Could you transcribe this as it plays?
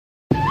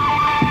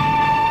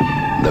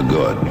The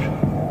good.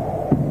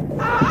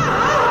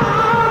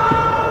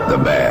 The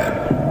bad.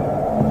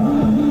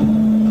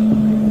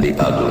 The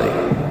ugly.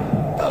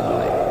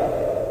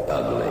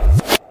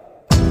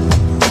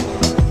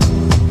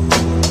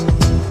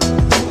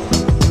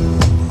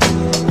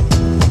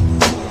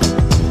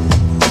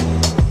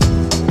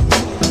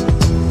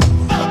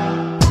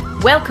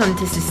 Welcome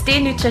to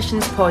Sustain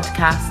Nutrition's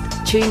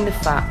podcast, Chewing the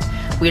Fat,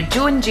 where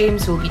Joe and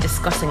James will be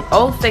discussing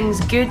all things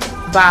good,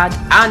 bad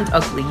and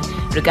ugly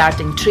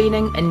regarding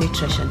training and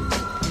nutrition.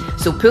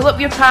 So pull up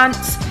your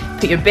pants,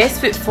 put your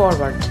best foot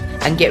forward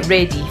and get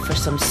ready for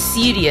some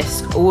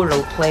serious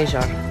oral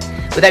pleasure.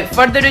 Without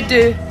further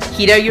ado,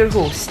 here are your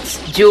hosts,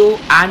 Joe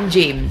and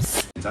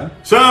James.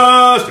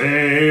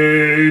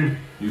 Sustain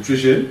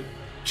Nutrition,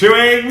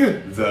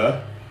 Chewing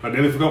the I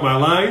nearly forgot my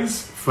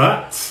lines.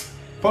 Fat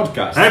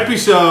podcast.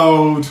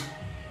 Episode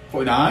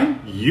 49?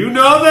 You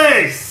know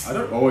this! I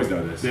don't always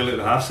know this. Nearly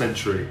the half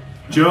century.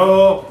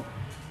 Joe,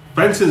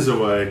 Fenton's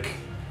awake.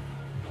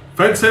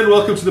 Fenton,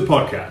 welcome to the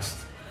podcast.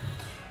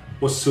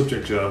 What's the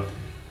subject, Joe?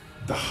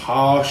 The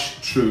harsh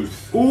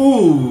truth.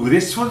 Ooh,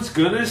 this one's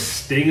gonna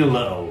sting a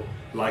little.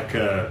 Like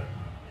a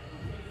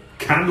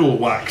candle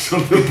wax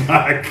on the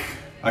back.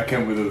 I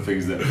came with other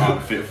things that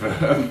aren't fit for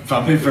a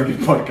family-friendly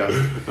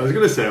podcast. I was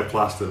gonna say a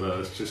plaster, but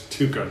it's just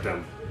too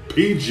goddamn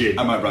PG.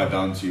 I might write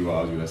down to you what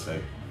I was going to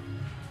say.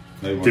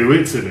 Do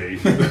it to me.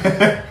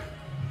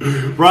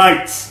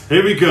 Right,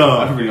 here we go.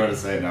 I don't really want to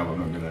say it now, but I'm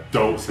not going to.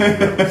 Don't say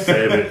it.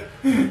 Save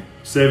it.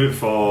 Save it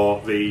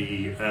for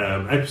the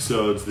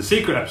episodes, the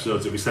secret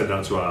episodes that we send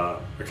out to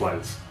our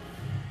clients.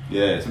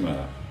 Yeah, something like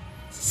that.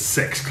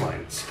 6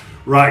 clients.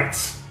 Right,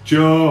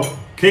 Joe,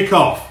 kick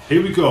off.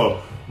 Here we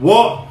go.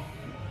 What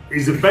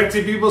is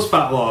affecting people's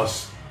fat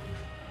loss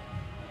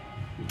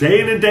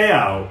day in and day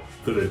out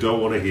that they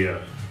don't want to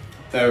hear?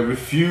 A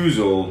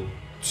refusal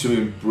to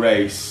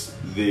embrace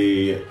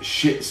the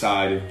shit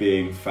side of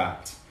being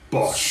fat.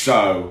 Bosh.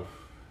 So,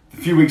 a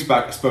few weeks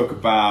back I spoke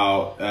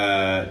about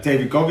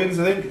David Goggins,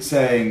 I think,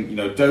 saying,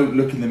 don't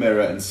look in the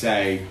mirror and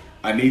say,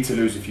 I need to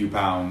lose a few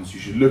pounds. You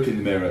should look in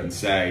the mirror and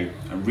say,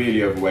 I'm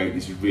really overweight,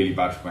 this is really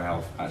bad for my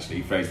health. Actually,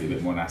 he phrased it a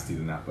bit more nasty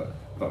than that, but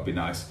that'd be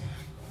nice.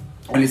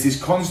 And it's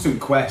this constant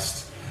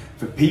quest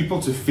for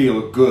people to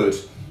feel good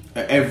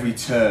at every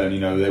turn.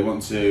 They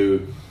want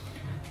to,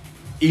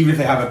 even if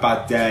they have a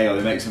bad day or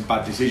they make some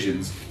bad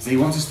decisions, they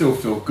want to still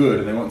feel good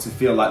and they want to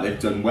feel like they've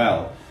done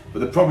well. But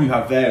the problem you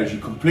have there is you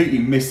completely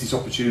miss this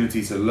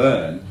opportunity to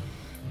learn.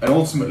 And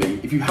ultimately,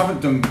 if you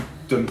haven't done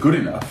good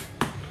enough,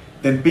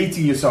 then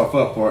beating yourself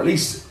up, or at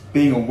least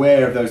being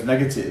aware of those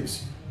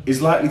negatives,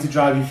 is likely to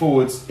drive you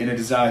forwards in a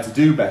desire to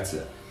do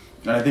better.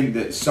 And I think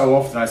that so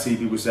often I see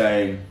people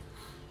saying,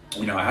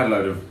 I had a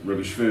load of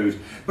rubbish food,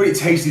 but it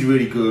tasted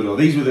really good, or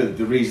these were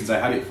the reasons I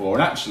had it for.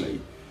 And actually,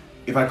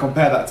 if I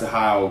compare that to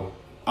how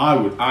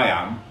I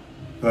am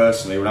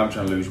personally when I'm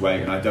trying to lose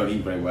weight and I don't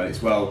eat very well, it's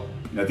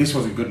this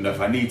wasn't good enough,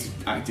 I need to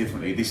act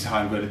differently, this is how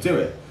I'm going to do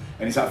it.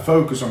 And it's that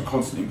focus on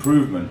constant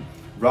improvement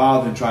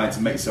rather than trying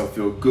to make yourself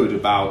feel good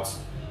about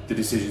the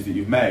decisions that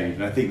you've made.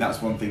 And I think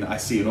that's one thing that I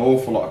see an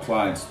awful lot of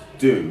clients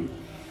do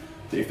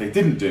that if they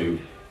didn't do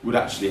would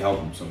actually help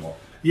them somewhat.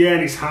 Yeah,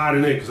 and it's hard,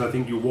 isn't it? Because I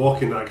think you're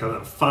walking that kind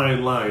of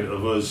fine line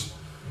of us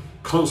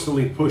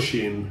constantly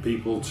pushing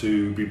people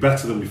to be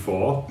better than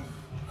before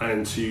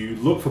and to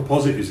look for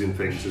positives in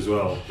things as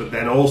well, but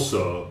then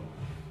also,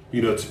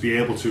 to be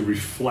able to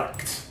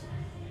reflect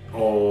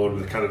on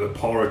the kind of the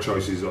poorer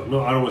choices, I don't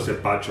want to say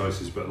bad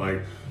choices, but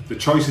like the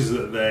choices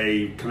that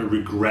they kind of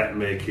regret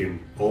making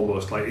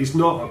almost. Like, it's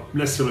not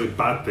necessarily a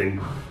bad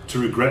thing to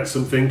regret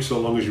something so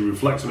long as you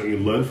reflect on it and you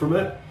learn from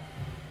it.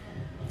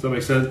 Does that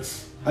make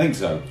sense? I think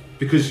so.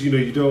 Because,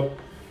 you don't,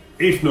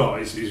 if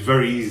not, it's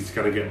very easy to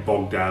kind of get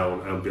bogged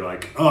down and be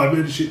like, oh, I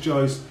made a shit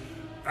choice,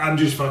 I'm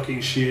just fucking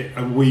shit,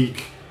 I'm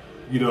weak,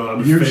 I'm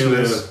a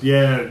failure.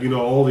 Yeah,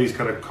 all these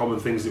kind of common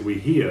things that we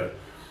hear.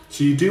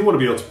 So you do want to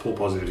be able to pull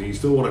positive, and you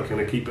still want to kind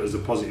of keep it as a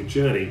positive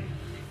journey.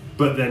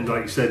 But then,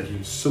 like you said,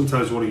 you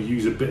sometimes want to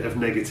use a bit of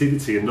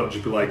negativity and not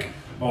just be like,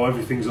 oh,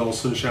 everything's all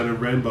sunshine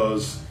and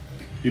rainbows,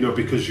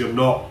 because you're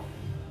not,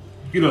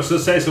 so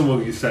say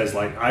someone says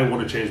like, I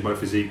want to change my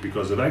physique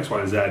because of X, Y,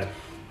 and Z,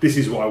 this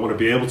is what I want to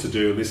be able to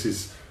do, and this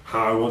is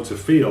how I want to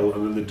feel,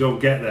 and then they don't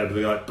get there, but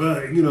they're like,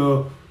 but,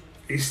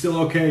 it's still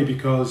okay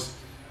because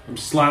I'm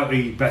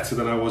slightly better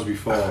than I was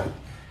before.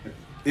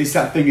 It's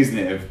that thing, isn't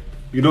it?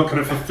 You're not kind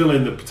of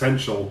fulfilling the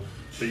potential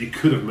that you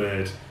could have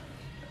made.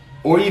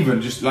 Or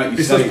even just like you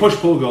say, it's those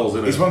push-pull goals,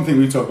 isn't it? It's one thing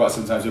we talk about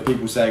sometimes where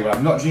people say, well,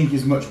 I'm not drinking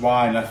as much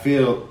wine, I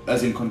feel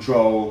as in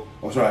control,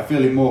 I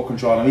feel in more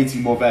control, I'm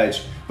eating more veg,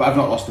 but I've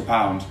not lost a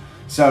pound.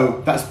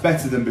 So that's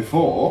better than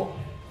before,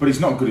 but it's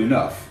not good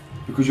enough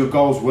because your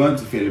goals weren't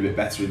to feel a bit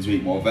better and to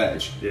eat more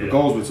veg. Yeah. Your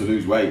goals were to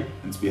lose weight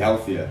and to be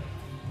healthier.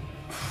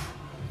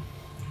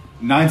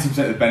 90%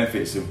 of the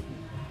benefits of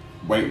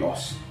weight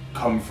loss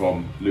come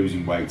from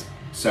losing weight.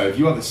 So if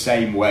you are the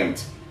same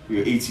weight, but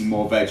you're eating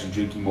more veg and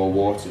drinking more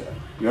water,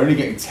 you're only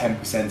getting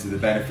 10% of the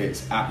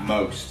benefits at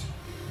most.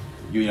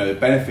 The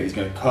benefit is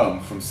going to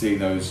come from seeing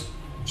those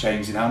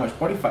changes in how much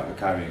body fat you're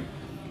carrying.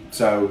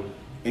 So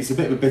it's a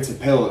bit of a bitter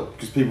pill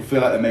because people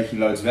feel like they're making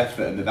loads of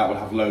effort and that will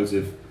have loads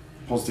of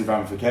positive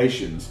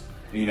ramifications.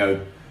 You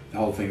know, the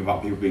whole thing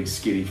about people being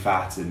skinny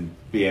fat and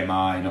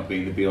BMI not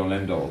being the be all and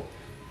end all.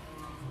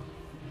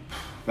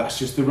 That's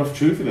just the rough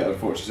truth of it,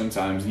 unfortunately,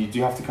 sometimes. And you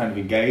do have to kind of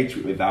engage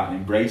with that and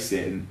embrace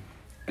it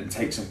and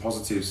take some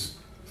positives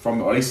from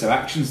it, or at least some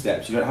action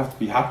steps. You don't have to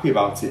be happy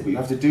about it, but you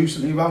have to do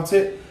something about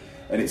it.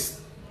 And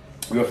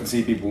we often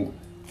see people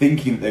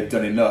thinking that they've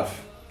done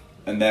enough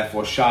and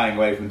therefore shying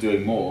away from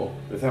doing more.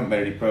 But if they haven't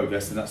made any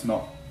progress, then that's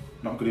not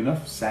good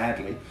enough,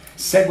 sadly.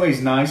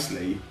 Segues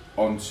nicely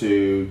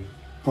onto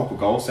proper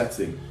goal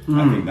setting.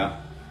 I think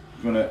that.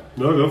 You wanna...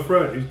 No, go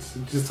for it.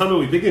 Just tell me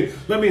what you're thinking.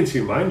 Let me into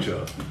your mind,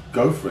 Joe.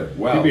 Go for it.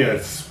 Well, give me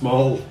a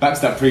small... Back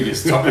to that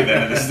previous topic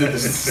then, this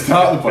is the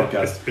start of the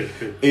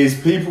podcast,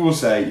 is people will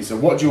say, so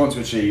what do you want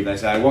to achieve? And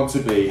they say, I want to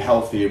be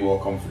healthy and more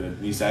confident.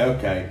 And you say,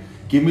 okay,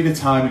 give me the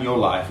time in your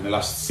life in the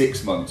last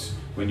 6 months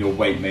when your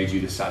weight made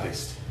you the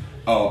saddest.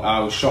 Oh,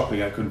 I was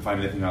shopping, I couldn't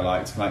find anything I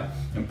liked.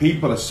 And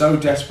people are so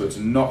desperate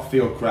to not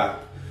feel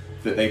crap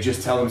that they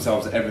just tell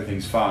themselves that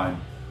everything's fine.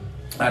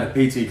 I had a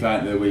PT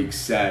client the other week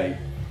say,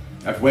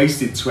 I've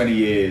wasted 20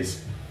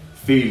 years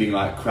feeling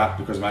like crap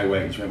because of my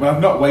weight. And she went, well,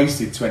 I've not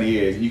wasted 20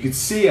 years. And you could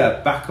see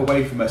her back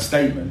away from her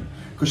statement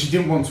because she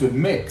didn't want to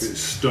admit. It's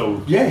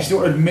stoned. Yeah, she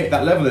didn't want to admit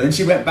that level. And then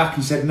she went back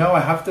and said, no, I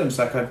have done. It's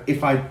like,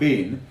 if I'd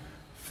been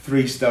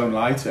 3 stone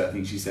lighter, I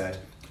think she said,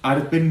 I'd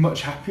have been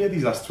much happier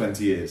these last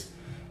 20 years.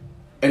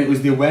 And it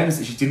was the awareness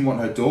that she didn't want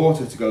her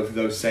daughter to go through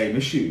those same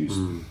issues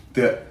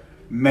that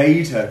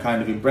made her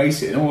kind of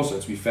embrace it. And also,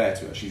 to be fair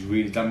to her, she's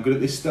really damn good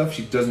at this stuff.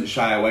 She doesn't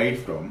shy away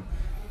from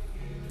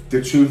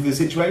the truth of the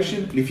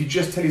situation. And if you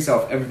just tell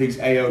yourself everything's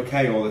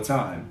A-OK all the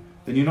time,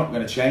 then you're not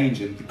going to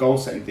change. And the goal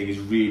setting thing is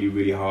really,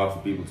 really hard for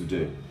people to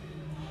do.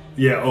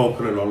 Yeah,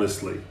 open and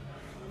honestly.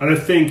 And I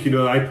think,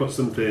 I put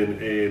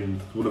something in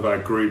one of our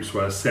groups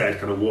where I said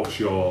kind of what is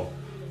your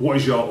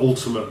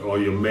ultimate or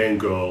your main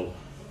goal?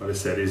 And I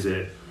said, is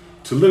it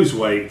to lose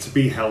weight, to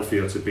be healthy,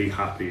 or to be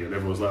happy? And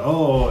everyone's like,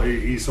 oh,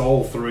 it's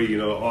all three,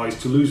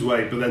 it's to lose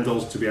weight, but then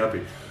also to be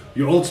happy.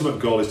 Your ultimate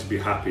goal is to be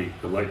happy.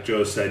 And like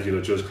Joe said,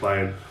 Joe's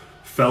client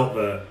felt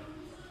that,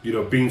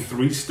 being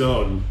 3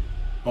 stone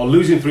or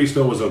losing 3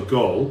 stone was her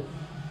goal,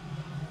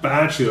 but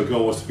actually her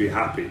goal was to be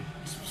happy,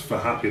 for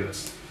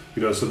happiness.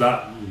 So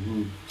that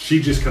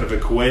she just kind of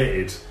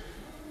equated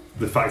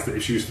the fact that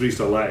if she was 3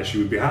 stone lighter, she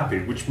would be happy,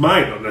 which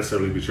might not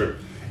necessarily be true.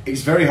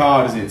 It's very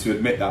hard, isn't it, to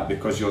admit that,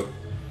 because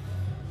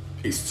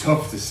it's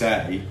tough to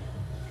say,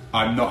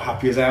 I'm not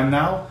happy as I am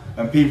now.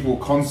 And people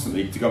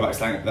constantly, to go back to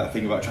that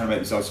thing about trying to make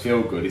themselves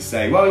feel good, is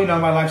say, well,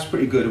 my life's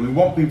pretty good, and we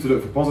want people to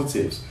look for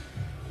positives.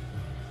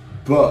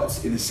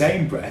 But in the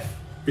same breath,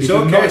 if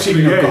you're not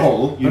achieving a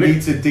goal, you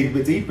need to dig a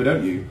bit deeper,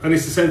 don't you? And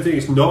it's the same thing.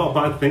 It's not a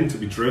bad thing to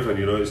be driven.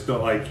 It's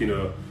not like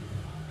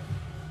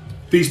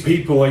these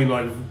people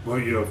like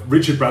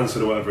Richard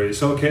Branson or whatever.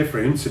 It's okay for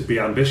him to be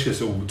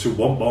ambitious or to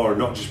want more, and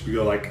not just be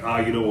like,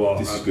 you know what,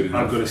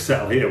 I'm going to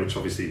settle here, which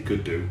obviously he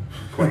could do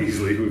quite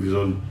easily with his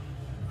own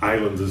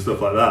islands and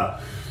stuff like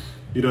that.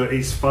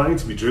 It's fine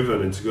to be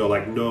driven and to go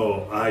like,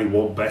 no, I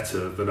want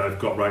better than I've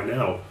got right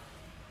now.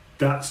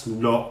 That's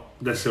not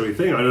necessarily a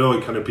thing. I know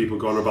kind of people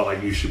going about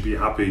like, you should be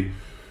happy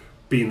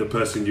being the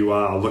person you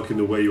are, looking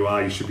the way you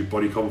are, you should be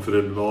body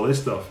confident and all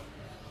this stuff.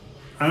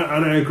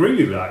 And I agree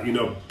with that,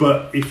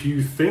 but if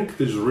you think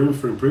there's room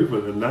for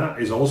improvement, then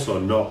that is also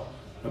not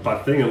a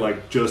bad thing. And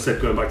like Joe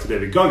said, going back to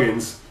David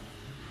Goggins,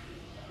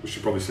 we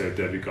should probably say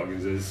David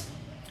Goggins is...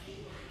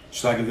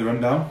 Should I give the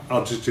rundown?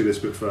 I'll just do this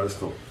bit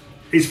first.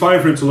 It's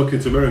fine for him to look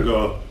into the mirror and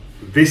go,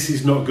 this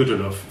is not good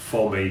enough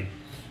for me.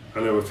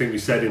 And I think we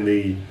said in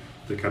the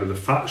kind of the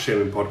fat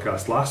shaming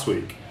podcast last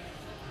week,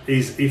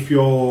 is if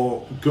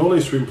your goal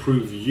is to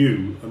improve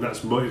you and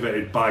that's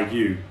motivated by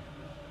you,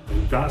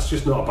 then that's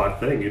just not a bad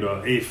thing.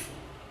 If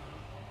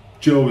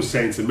Joe was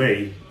saying to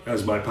me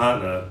as my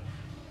partner,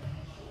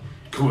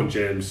 come on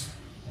James,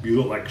 you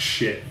look like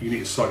shit, you need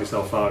to sort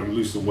yourself out, you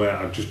lose some weight,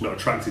 I'm just not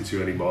attracted to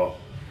you anymore.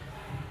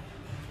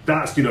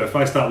 That's, if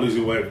I start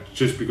losing weight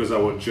just because I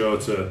want Joe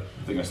to,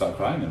 I think I start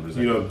crying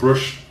then,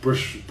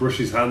 brush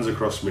his hands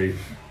across me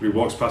when he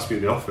walks past me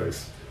in the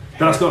office,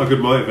 that's not a good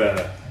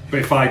motivator. But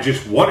if I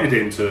just wanted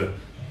him to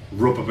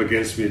rub up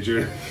against me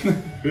during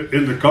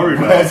in the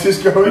corridor, where's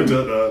this going? I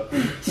don't know.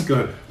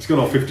 It's gone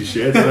all 50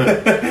 shades.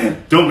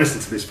 Don't listen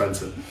to this,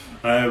 Spencer.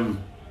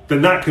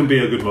 Then that can be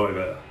a good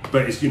motivator.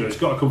 But it's it's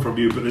got to come from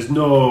you. But there's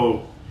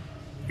no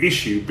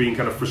issue being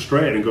kind of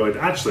frustrated and going,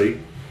 actually,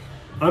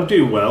 I'm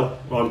doing well,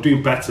 or I'm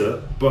doing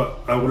better, but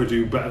I want to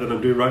do better than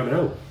I'm doing right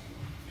now.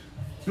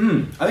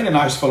 I think a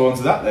nice follow-on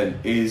to that then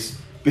is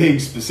being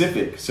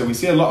specific. So we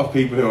see a lot of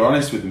people who are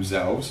honest with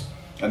themselves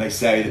and they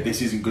say that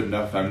this isn't good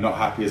enough, I'm not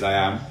happy as I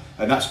am,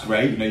 and that's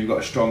great, you've got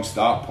a strong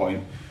start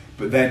point,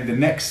 but then the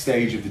next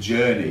stage of the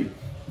journey,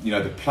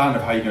 the plan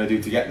of how you're going to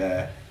do to get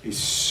there is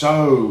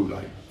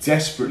so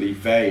desperately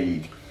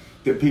vague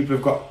that people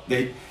have got,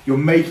 you're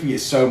making it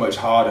so much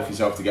harder for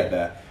yourself to get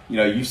there.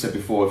 You said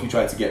before, if you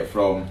tried to get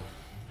from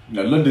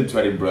London to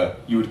Edinburgh,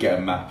 you would get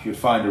a map, you would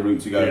find a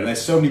route to go, and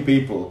there's so many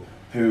people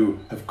who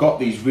have got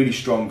these really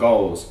strong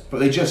goals, but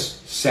they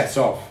just set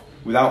off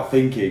without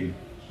thinking,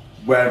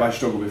 where have I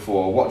struggled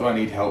before? What do I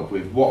need help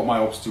with? What are my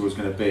obstacles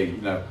going to be?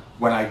 You know,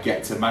 when I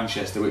get to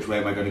Manchester, which way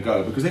am I going to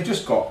go? Because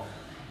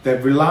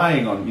they're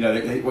relying on, you know,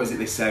 what is it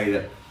they say,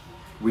 that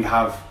we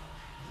have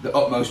the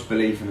utmost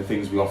belief in the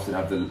things we often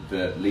have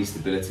the least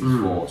ability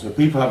for. So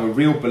people have a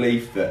real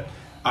belief that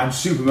I'm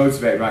super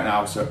motivated right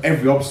now, so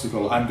every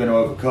obstacle I'm going to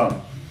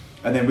overcome.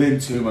 And then within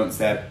 2 months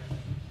they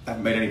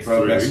haven't made any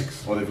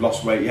progress, or they've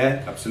lost weight.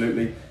 Yeah,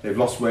 absolutely. They've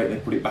lost weight, they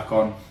put it back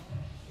on.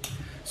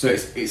 So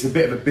it's a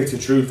bit of a bitter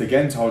truth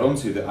again to hold on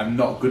to, that I'm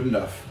not good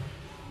enough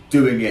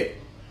doing it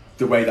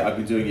the way that I've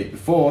been doing it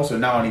before, so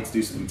now I need to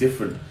do something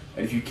different.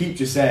 And if you keep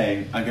just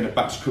saying, I'm going to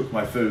batch cook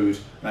my food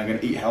and I'm going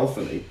to eat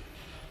healthily,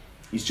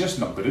 it's just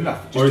not good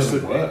enough. It just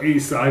doesn't work.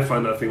 I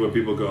find that thing when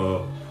people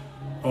go,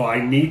 oh,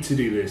 I need to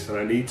do this and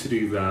I need to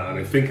do that and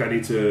I think I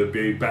need to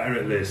be better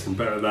at this and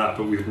better at that,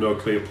 but we have no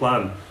clear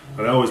plan.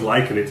 And I always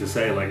liken it to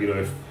saying, like, you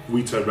know, if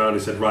we turned around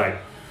and said, right,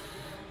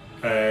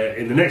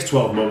 in the next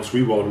 12 months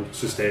we want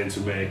Sustain to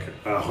make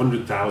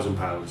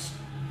 £100,000,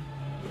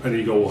 and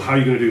you go, well, how are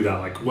you going to do that?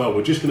 Like, well,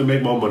 we're just going to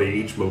make more money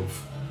each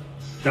month.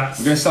 We're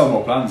going to sell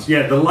more plans.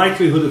 Yeah, the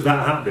likelihood of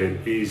that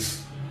happening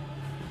is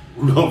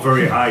not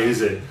very high,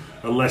 is it?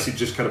 Unless it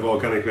just kind of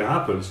organically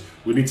happens.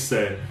 We need to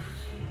say,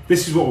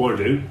 this is what we want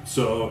to do.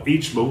 So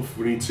each month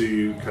we need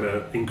to kind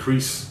of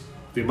increase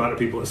the amount of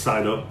people that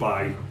sign up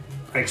by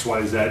X,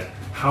 Y, Z.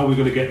 How are we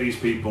going to get these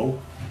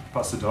people?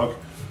 That's the dog.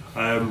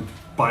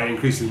 By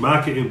increasing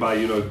marketing, by,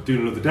 you know,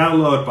 doing another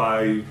download,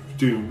 by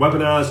doing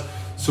webinars.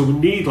 So we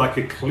need like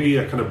a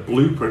clear kind of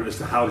blueprint as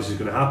to how this is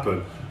going to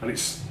happen. And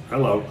it's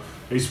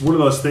one of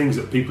those things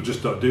that people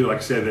just don't do. Like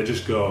I say, they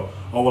just go,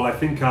 oh, well, I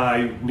think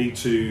I need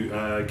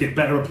to get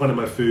better at planning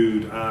my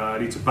food. I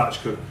need to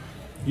batch cook.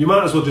 You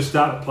might as well just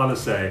start the plan and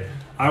say,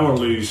 I want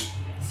to lose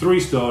 3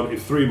 stone in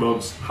 3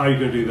 months. How are you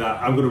going to do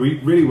that? I'm going to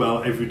eat really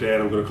well every day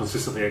and I'm going to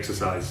consistently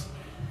exercise.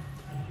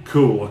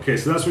 Cool. Okay,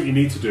 so that's what you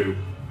need to do.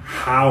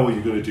 How are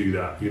you going to do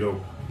that? You know,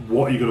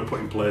 what are you going to put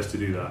in place to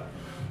do that?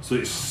 So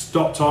it's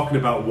stop talking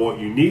about what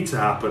you need to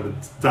happen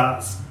and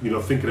start, you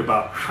know, thinking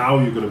about how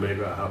you're going to make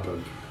that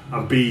happen,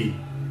 and be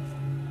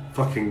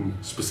fucking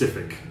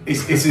specific.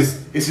 It's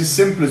as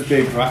simple as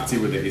being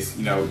proactive with it. It's,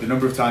 you know, the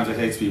number of times I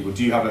say to people,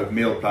 do you have a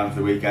meal plan for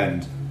the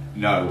weekend?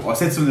 No. Or I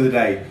said to them the other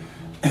day,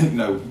 you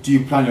know, do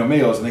you plan your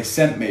meals? And they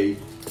sent me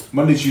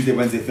Monday, Tuesday,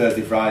 Wednesday,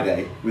 Thursday,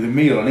 Friday with a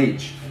meal on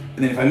each.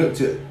 And then if I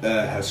looked at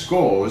her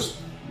scores,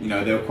 you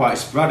know, they were quite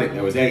sporadic.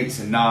 There was 8s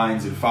and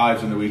 9s and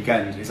 5s on the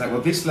weekend. It's like, well,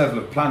 this level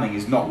of planning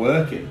is not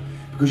working,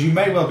 because you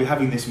may well be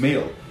having this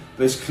meal, but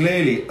there's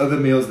clearly other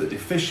meals that are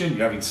deficient.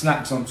 You're having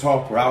snacks on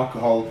top or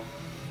alcohol,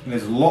 and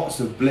there's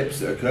lots of blips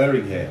that are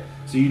occurring here.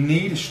 So you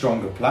need a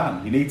stronger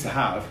plan. You need to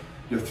have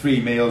your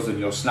 3 meals and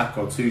your snack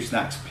or 2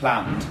 snacks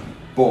planned,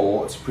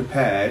 bought,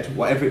 prepared,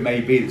 whatever it may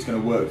be that's going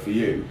to work for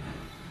you,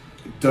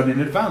 done in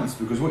advance,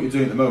 because what you're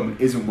doing at the moment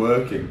isn't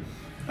working.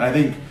 And I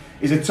think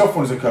it's a tough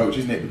one as a coach,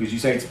 isn't it? Because you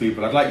say to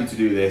people, I'd like you to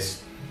do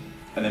this,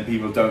 and then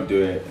people don't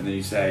do it, and then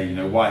you say, you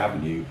know, why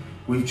haven't you?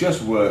 We've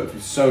just worked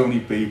with so many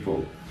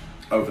people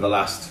over the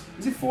last,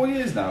 is it 4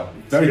 years now?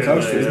 Very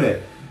close to it, isn't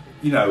it?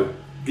 You know,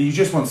 you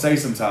just want to say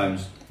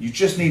sometimes, you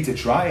just need to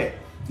try it.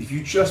 If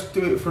you just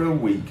do it for a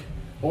week,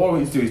 all we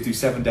need to do is do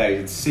 7 days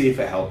and see if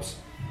it helps.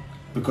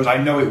 Because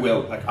I know it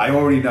will. Like, I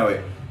already know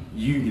it.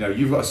 You know,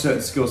 you've got a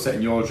certain skill set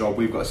in your job,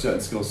 we've got a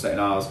certain skill set in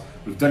ours.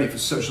 We've done it for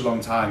such a long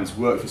time, it's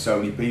worked for so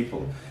many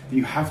people.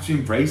 You have to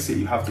embrace it,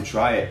 you have to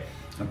try it.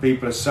 And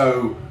people are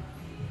so,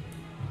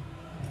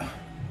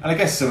 and I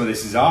guess some of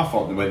this is our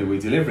fault in the way that we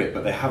deliver it,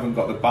 but they haven't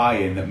got the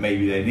buy-in that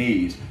maybe they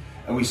need.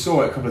 And we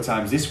saw it a couple of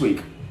times this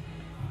week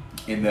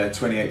in the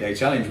 28-day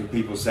challenge, with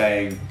people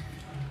saying,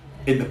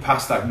 in the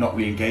past I've not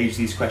re-engaged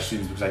these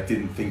questions because I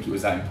didn't think it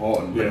was that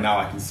important, but now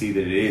I can see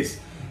that it is.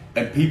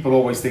 And people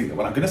always think that,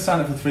 well, I'm going to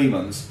sign up for 3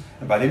 months,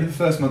 and by the end of the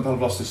first month I'll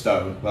have lost a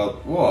stone. Well,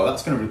 whoa,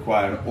 that's going to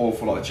require an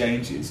awful lot of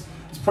changes.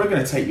 It's probably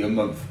going to take you a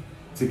month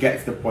to get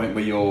to the point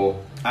where you're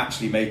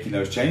actually making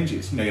those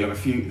changes. You know, you'll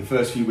have the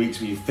first few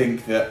weeks where you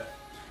think that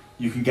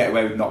you can get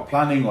away with not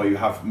planning, or you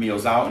have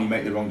meals out and you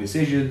make the wrong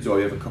decisions, or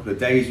you have a couple of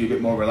days you're a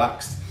bit more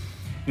relaxed.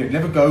 You know, it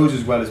never goes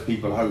as well as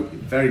people hope. It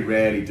very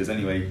rarely does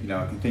anyway. You know,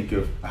 I can think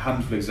of a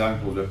handful of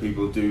examples where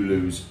people do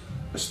lose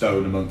a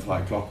stone a month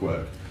like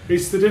clockwork.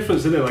 It's the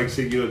difference, isn't it? Like,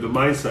 see, you know, the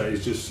mindset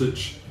is just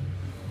such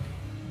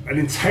an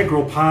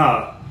integral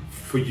part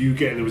for you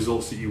getting the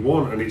results that you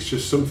want, and it's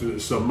just something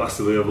that's so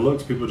massively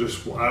overlooked. People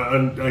just,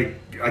 and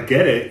I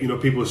get it, you know,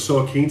 people are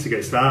so keen to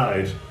get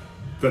started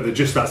that they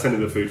just start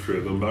sending the food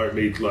through them. I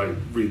read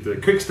the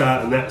quick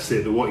start and that's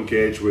it. They won't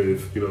engage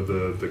with, you know,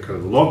 the kind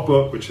of the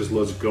logbook, which has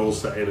loads of goal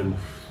setting and,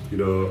 you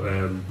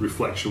know,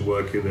 reflection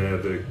work in there,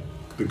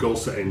 the goal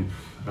setting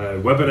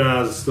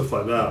webinars, stuff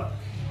like that,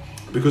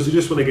 because they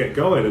just want to get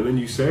going. And then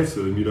you say to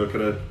them, you know,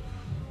 kind of,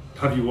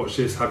 have you watched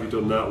this? Have you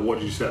done that? What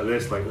did you say to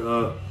this? Like,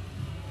 no,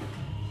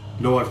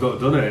 I've not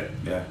done it.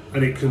 Yeah.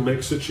 And it can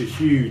make such a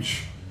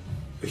huge,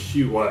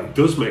 well, it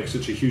does make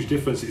such a huge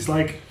difference. It's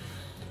like,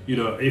 you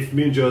know, if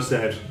me and Joe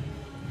said,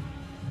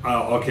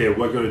 okay,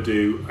 we're going to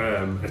do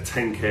a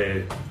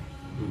 10k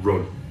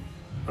run,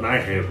 and I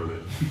hate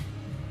running,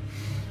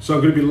 so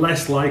I'm going to be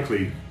less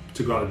likely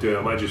to go out and do it.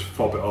 I might just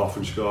fob it off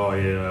and just go, oh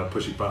yeah, I'll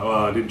push it back, oh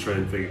I didn't train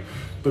anything.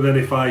 But then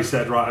if I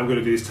said, right, I'm going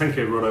to do this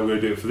 10k run, I'm going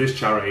to do it for this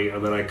charity,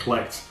 and then I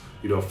collect,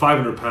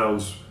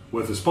 £500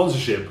 worth of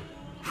sponsorship,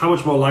 how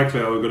much more likely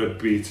am I going to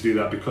be to do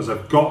that because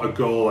I've got a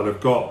goal and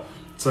I've got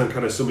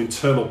some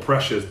internal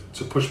pressure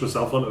to push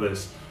myself onto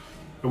this.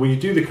 And when you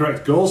do the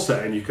correct goal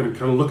setting, you can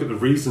kind of look at the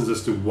reasons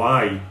as to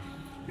why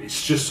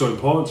it's just so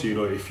important to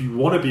you. If you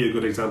want to be a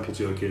good example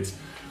to your kids,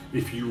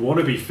 if you want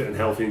to be fit and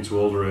healthy into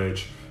older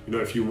age,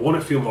 if you want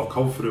to feel more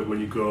confident when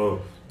you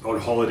go on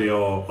holiday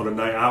or on a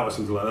night out or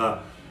something like that,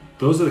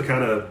 those are the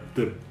kind of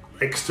the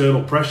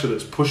external pressure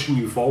that's pushing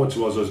you forward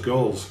towards those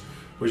goals.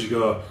 Whereas you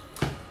go,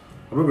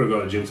 I'm not going to go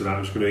to the gym tonight,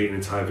 I'm just going to eat an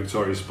entire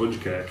Victoria sponge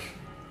cake.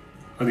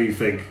 And then you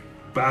think,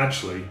 but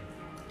actually,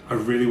 I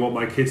really want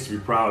my kids to be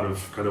proud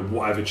of kind of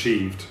what I've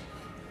achieved.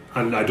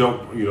 And I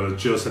don't,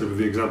 as Joe said with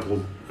the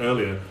example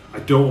earlier, I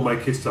don't want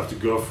my kids to have to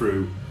go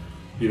through,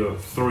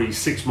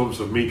 3-6 months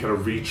of me kind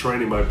of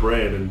retraining my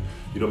brain and,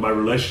 my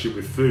relationship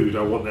with food.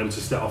 I want them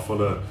to set off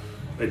on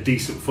a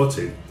decent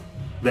footing.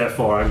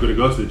 Therefore, I'm going to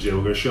go to the gym,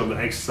 I'm going to show them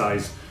that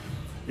exercise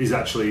is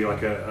actually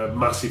like a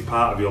massive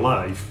part of your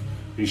life.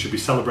 And you should be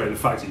celebrating the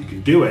fact that you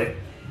can do it,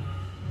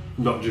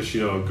 not just,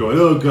 going,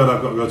 oh God,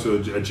 I've got to go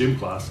to a gym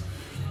class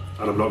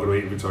and I'm not going to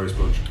eat a Victoria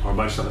sponge, or I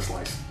might just have a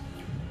slice.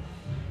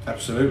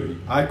 Absolutely.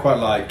 I quite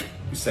like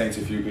saying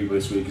to a few people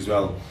this week as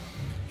well,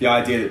 the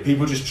idea that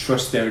people just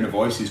trust their inner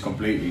voices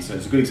completely. So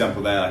it's a good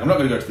example there. Like, I'm not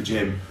going to go to the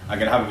gym, I'm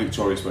going to have a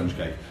Victoria sponge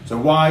cake. So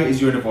why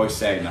is your inner voice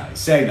saying that? It's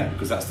saying that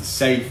because that's the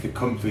safe, the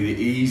comfy,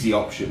 the easy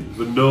option.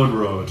 The known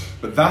road.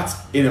 But that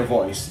inner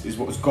voice is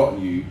what's gotten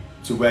you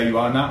to where you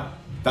are now.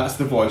 That's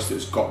the voice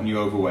that's gotten you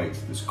overweight,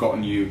 that's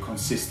gotten you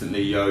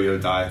consistently yo-yo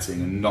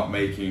dieting and not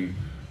making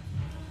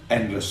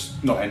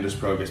not endless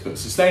progress, but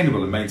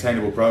sustainable and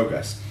maintainable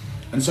progress.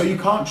 And so you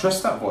can't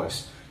trust that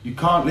voice. You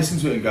can't listen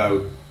to it and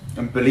go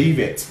and believe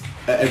it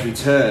at every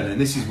turn.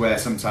 And this is where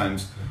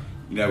sometimes,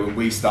 when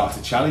we start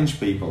to challenge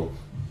people,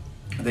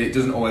 then it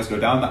doesn't always go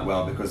down that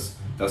well because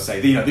they'll say,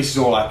 this is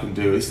all I can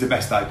do, this is the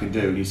best I can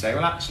do. And you say,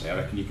 well, actually, I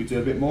reckon you could do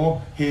a bit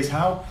more, here's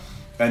how.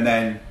 And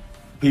then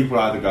people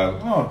either go,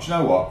 oh, do you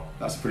know what?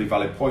 That's a pretty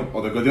valid point.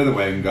 Or they'll go the other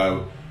way and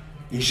go,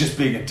 he's just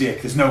being a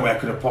dick, there's no way I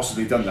could have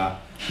possibly done that.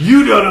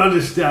 You don't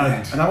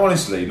understand. And I'm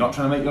honestly not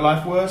trying to make your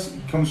life worse.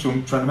 It comes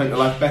from trying to make your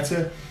life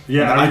better.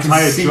 Yeah, I can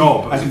see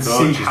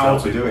how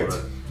to do it.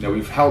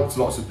 We've helped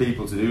lots of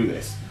people to do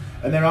this.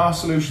 And there are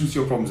solutions to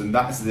your problems, and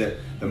that's the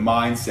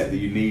mindset that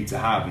you need to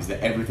have, is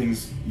that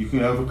you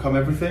can overcome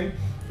everything.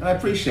 And I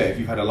appreciate if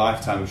you've had a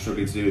lifetime of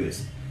struggling to do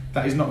this.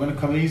 That is not going to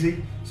come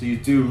easy. So you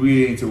do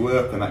really need to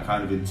work on that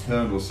kind of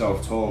internal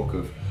self-talk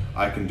of,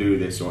 I can do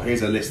this, or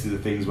here's a list of the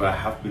things where I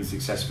have been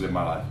successful in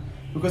my life.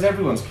 Because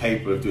everyone's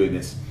capable of doing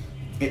this.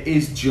 It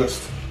is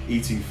just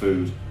eating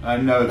food. I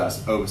know that's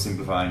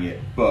oversimplifying it,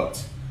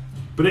 but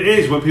it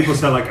is when people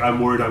say, like,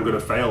 I'm worried I'm going to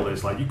fail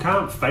this. Like, you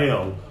can't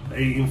fail at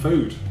eating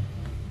food.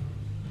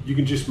 You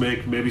can just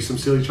make maybe some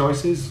silly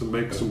choices and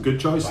make some good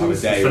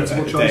choices,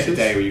 sensible choices. A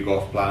day where you go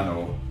off plan,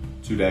 or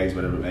 2 days,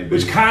 whatever it may be.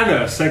 Which kind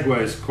of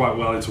segues quite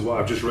well into what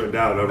I've just written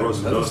down. I wrote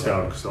some notes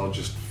down because I'll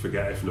just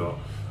forget if not.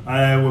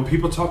 When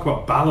people talk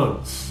about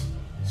balance,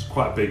 it's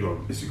quite a big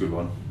one. It's a good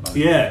one.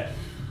 Yeah.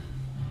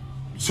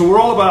 So we're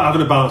all about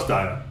having a balanced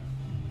diet.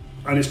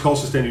 And it's called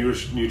sustainable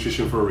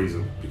nutrition for a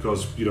reason,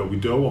 because we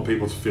don't want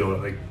people to feel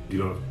that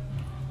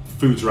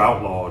foods are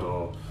outlawed,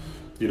 or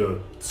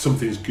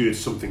something's good,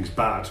 something's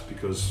bad,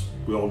 because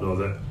we all know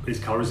that it's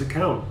calories that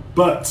count.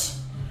 But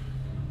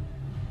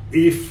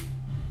if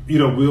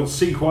we'll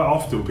see quite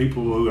often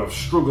people who have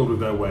struggled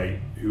with their weight,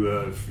 who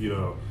have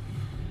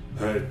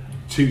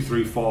 2,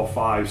 3, 4,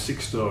 5,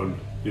 6 stone,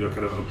 kind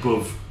of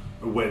above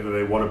a weight that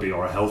they want to be,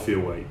 or a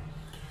healthier weight,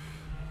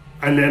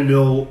 and then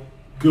they'll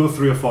go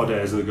 3 or 4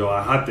 days and they go,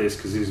 I had this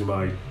because this is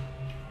my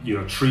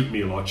treat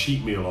meal or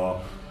cheat meal,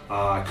 or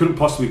I couldn't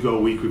possibly go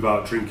a week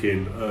without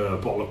drinking a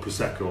bottle of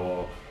Prosecco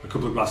or a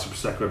couple of glasses of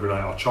Prosecco every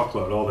night, or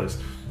chocolate and all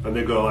this, and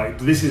they go like,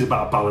 this is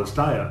about a balanced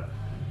diet.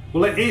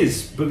 Well, it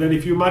is, but then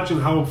if you imagine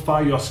how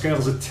far your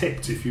scales are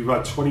tipped if you've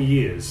had 20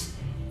 years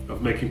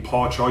of making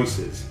poor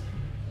choices,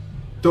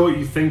 don't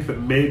you think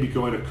that maybe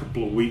going a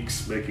couple of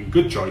weeks making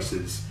good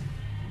choices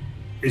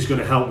is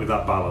going to help with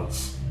that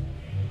balance?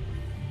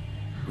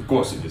 Of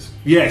course it is.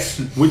 Yes,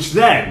 which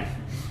then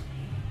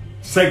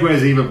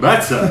segues even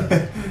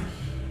better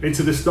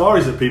into the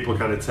stories that people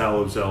kind of tell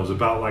themselves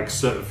about like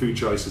certain food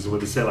choices, and when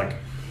they say like,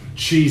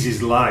 cheese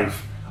is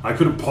life, I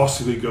couldn't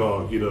possibly go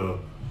a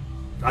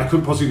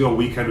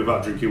weekend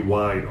without drinking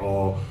wine,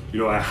 or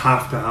I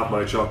have to have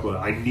my chocolate,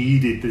 I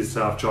needed this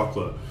to have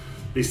chocolate.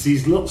 It's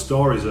these little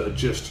stories that are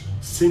just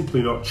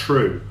simply not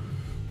true,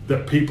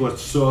 that people are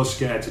so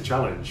scared to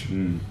challenge.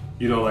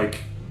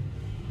 Like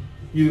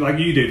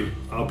you did,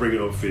 I'll bring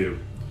it up for you.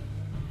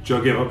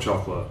 Joe gave up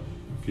chocolate,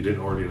 if you didn't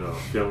already know,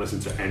 if you haven't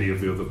listened to any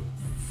of the other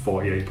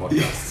 48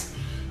 podcasts.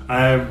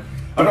 I'm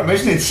not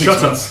mentioning it.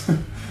 Shut up.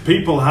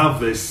 People have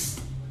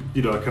this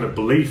you know, a kind of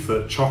belief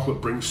that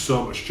chocolate brings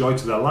so much joy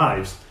to their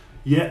lives,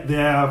 yet they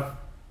have,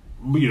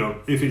 you know,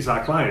 if it's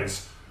our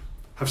clients,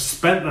 have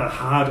spent their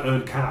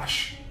hard-earned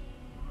cash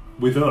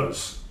with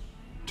us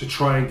to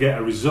try and get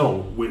a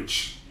result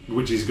which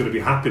is going to be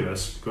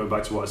happiness, going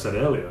back to what I said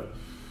earlier.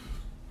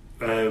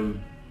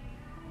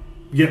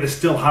 Yet they're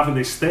still having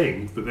this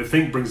thing that they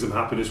think brings them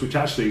happiness, which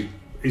actually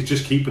is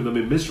just keeping them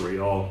in misery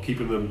or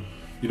keeping them,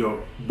 you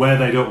know, where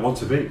they don't want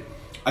to be.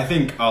 I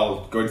think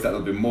I'll go into that a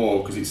little bit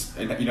more because it's,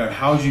 you know,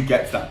 how do you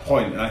get to that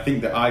point? And I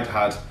think that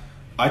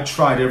I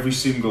tried every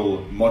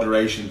single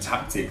moderation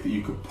tactic that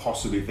you could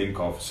possibly think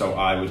of. So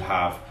I would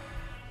have,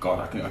 God,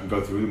 I can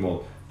go through them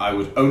all. I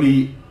would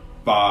only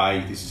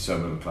buy, this is so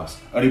middle class,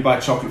 only buy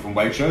chocolate from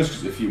Waitrose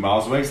because it's a few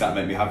miles away, so that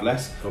made me have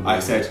less. I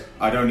said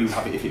I'd only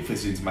have it if it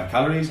fits into my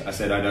calories. I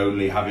said I'd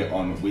only have it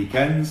on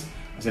weekends.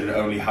 I said I'd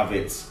only have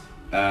it,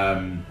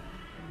 I'd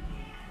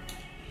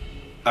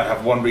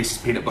have one Reese's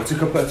peanut butter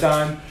cup at a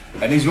time.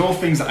 And these are all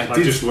things that I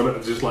did.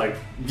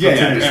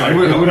 I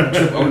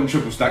wouldn't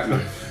triple stack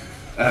them.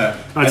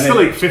 I'd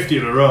still eat 50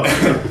 in a row.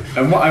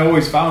 And what I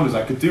always found was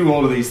I could do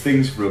all of these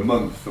things for a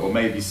month or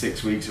maybe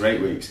 6 weeks or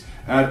 8 weeks,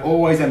 and I'd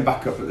always end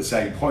back up at the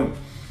same point.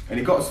 And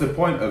it got to the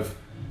point of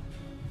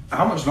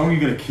how much longer are you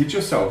going to kid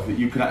yourself that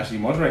you can actually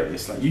moderate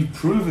this? Like, you've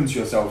proven to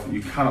yourself that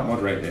you cannot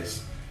moderate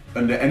this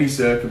under any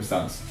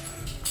circumstance.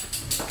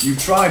 You've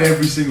tried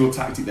every single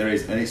tactic there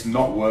is and it's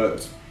not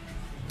worked.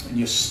 And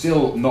you're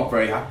still not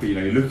very happy. You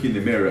know, you look in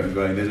the mirror and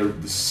going,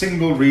 the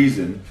single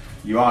reason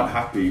you aren't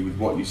happy with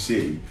what you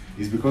see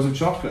is because of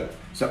chocolate.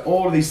 So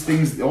all of these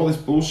things, all this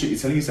bullshit you're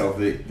telling yourself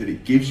that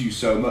it gives you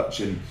so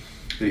much and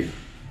that it,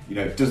 you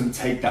know, it doesn't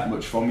take that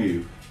much from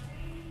you.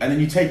 And then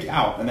you take it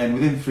out and then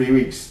within 3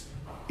 weeks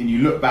and you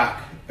look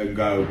back and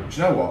go, do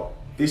you know what?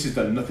 This has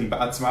done nothing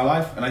but add to my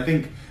life. And I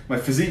think my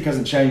physique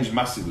hasn't changed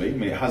massively. I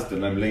mean, it has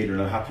done. I'm leaner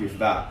and I'm happier for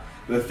that.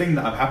 But the thing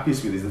that I'm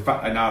happiest with is the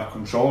fact I now have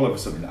control over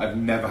something that I've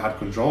never had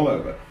control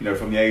over. You know,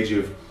 from the age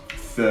of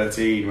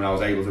 13 when I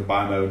was able to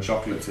buy my own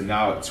chocolate to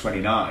now at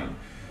 29,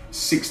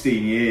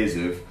 16 years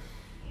of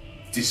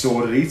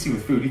disordered eating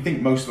with food. You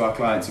think most of our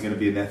clients are going to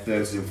be in their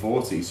 30s and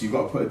 40s, so you've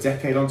got to put a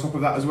decade on top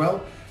of that as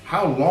well.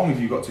 How long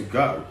have you got to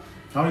go?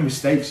 How many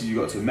mistakes have you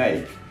got to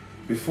make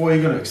before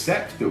you're going to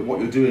accept that what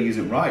you're doing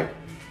isn't right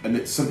and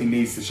that something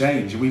needs to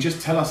change? And we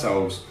just tell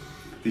ourselves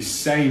these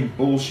same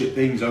bullshit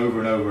things over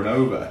and over and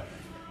over.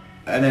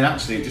 And then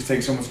actually it just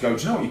takes someone to go,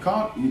 do you know what, you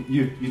can't,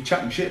 you're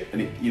chatting shit.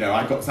 And it, you know,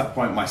 I got to that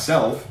point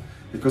myself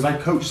because I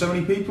coach so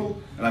many people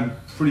and I'm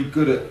pretty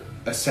good at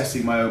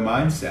assessing my own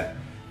mindset.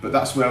 But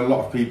that's where a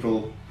lot of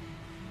people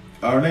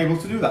are unable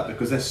to do that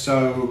because they're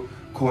so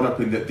caught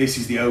up in that this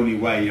is the only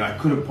way, you know, I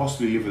couldn't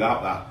possibly live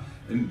without that.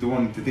 And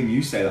the thing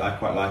you say that I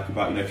quite like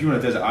about, you know, if you're on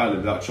a desert island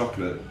without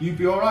chocolate, you'd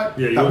be all right.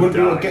 Yeah, that wouldn't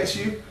be what gets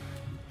you.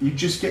 You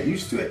just get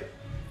used to it.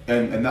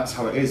 And that's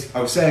how it is.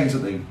 I was saying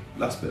something,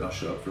 last bit, I'll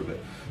shut up for a bit.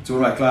 To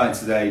one of my clients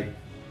today,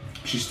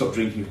 she stopped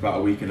drinking for about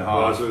a week and a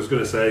half. Well, I was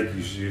going to say,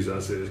 you should use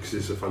that because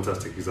it's a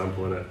fantastic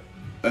example, isn't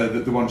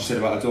it? The one she said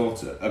about her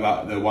daughter,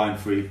 about the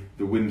wine-free,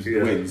 the wins.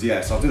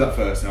 Yeah, so I'll do that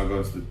first and I'll go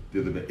into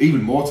the other bit.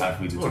 Even more time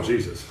for me to talk. Oh,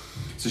 Jesus.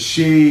 So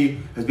she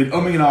has been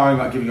umming and ahhing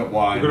about giving up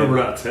wine. We're going to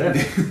run out of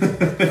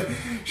time.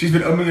 She's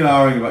been umming and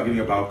ahhing about giving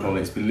up alcohol.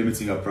 It's been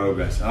limiting her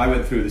progress. And I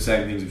went through the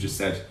same things I've just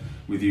said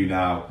with you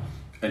now.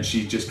 And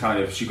she just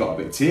she got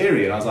a bit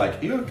teary. And I was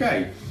like, are you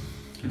okay?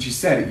 And she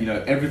said, you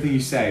know, everything you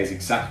say is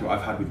exactly what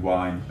I've had with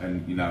wine.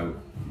 And, you know,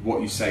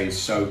 what you say is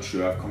so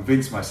true. I've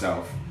convinced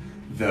myself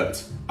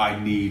that I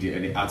need it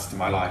and it adds to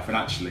my life. And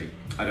actually,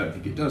 I don't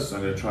think it does. So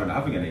I'm going to try not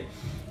having any.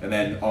 And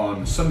then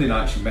on Sunday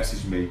night, she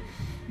messaged me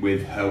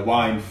with her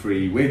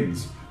wine-free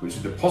wins, which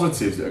are the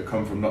positives that had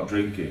come from not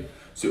drinking.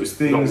 So it was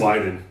things... Not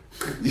whining.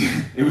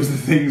 It was the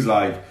things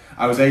like,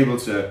 I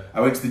went to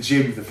the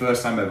gym for the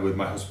first time ever with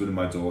my husband and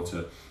my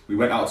daughter. We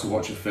went out to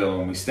watch a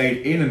film. We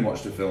stayed in and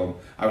watched a film.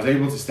 I was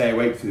able to stay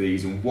awake through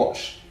these and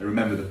watch and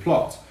remember the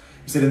plot.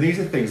 He said, and these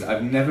are things that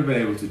I've never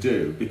been able to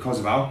do because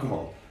of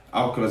alcohol.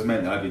 Alcohol has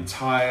meant that I've been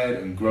tired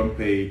and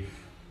grumpy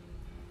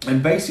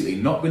and basically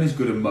not been as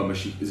good a mum as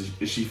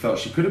she felt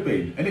she could have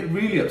been. And it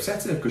really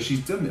upset her because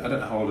she's done it. I don't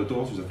know how old her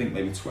daughter was, I think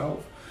maybe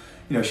 12.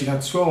 You know, she'd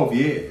had 12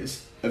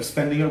 years of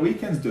spending her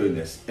weekends doing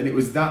this. And it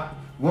was that,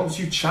 once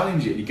you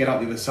challenge it and you get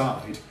out the other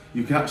side,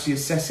 you can actually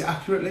assess it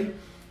accurately.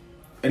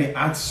 And it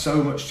adds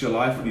so much to your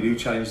life when you do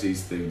challenge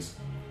these things.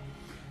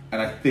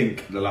 And I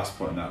think the last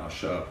point that I'll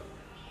shut up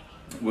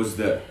was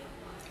that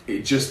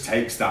it just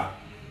takes that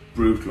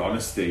brutal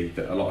honesty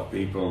that a lot of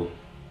people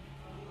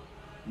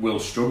will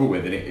struggle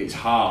with, and it's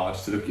hard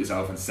to look at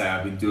yourself and say,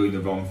 I've been doing the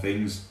wrong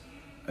things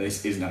and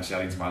this isn't actually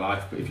adding to my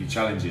life. But if you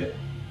challenge it,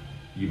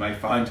 you may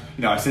find,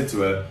 you know, I said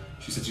to her,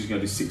 she said she was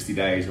going to do 60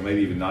 days or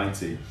maybe even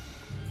 90,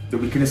 that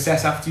we can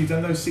assess after you've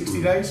done those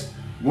 60 days.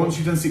 Once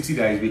you've done 60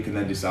 days, we can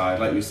then decide,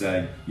 like you were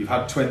saying, you've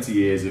had 20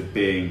 years of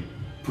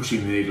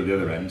pushing the needle at the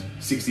other end.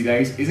 60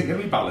 days isn't going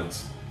to be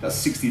balanced. That's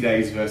 60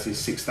 days versus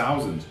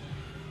 6,000.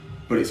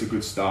 But it's a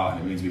good start,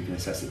 and it means we can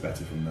assess it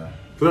better from there.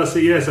 But that's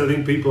it, yes. I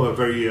think people are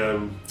very,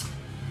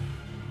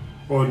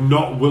 or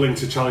not willing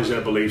to challenge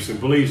their beliefs, and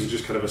beliefs are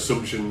just kind of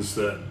assumptions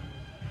that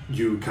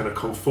you kind of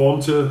conform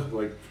to,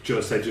 like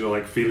Joe said,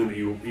 like feeling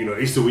that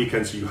it's the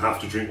weekend so you have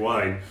to drink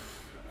wine,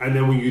 and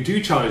then when you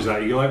do challenge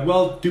that, you're like,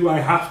 well, do I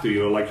have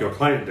to, like your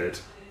client did,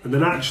 and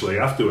then actually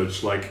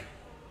afterwards, like,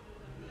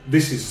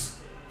 this is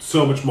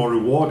so much more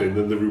rewarding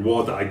than the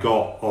reward that I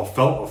got or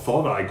felt or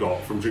thought that I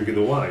got from drinking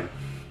the wine.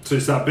 So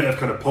it's that bit of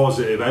kind of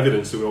positive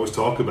evidence that we always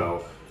talk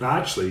about,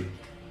 that actually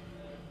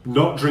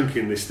not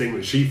drinking this thing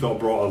that she thought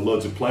brought her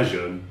loads of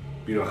pleasure and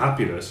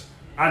happiness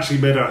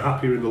actually made her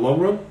happier in the long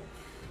run.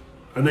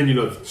 And then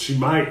she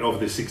might, over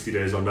the 60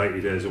 days or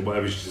 90 days or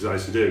whatever she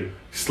decides to do,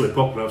 slip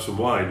up and have some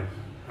wine,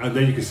 and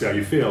then you can see how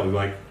you feel, and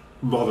like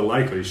more than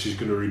likely she's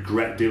going to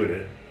regret doing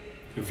it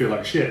and feel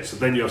like shit. So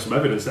then you have some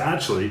evidence that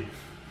actually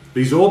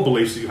these old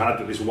beliefs that you had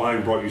that this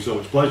wine brought you so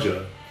much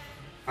pleasure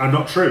are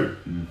not true.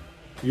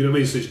 You know what I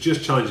mean? So it's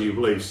just challenging your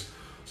beliefs.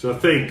 So I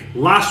think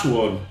last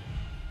one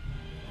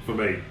for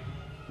me,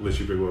 unless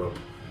you bring one up,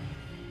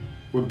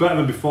 we're better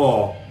than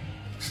before.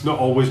 It's not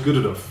always good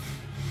enough.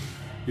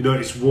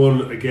 It's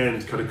one,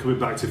 again, kind of coming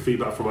back to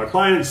feedback from our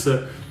clients,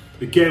 that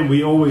again,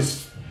 we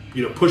always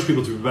push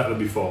people to be better than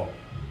before.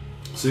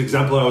 So the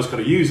example I always kind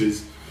of use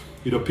is,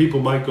 people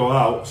might go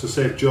out. So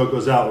say if Joe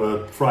goes out on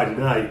a Friday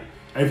night,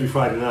 every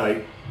Friday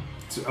night,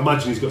 so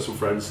imagine he's got some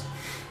friends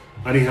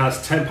and he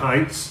has 10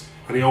 pints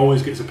and he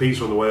always gets a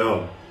pizza on the way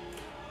home.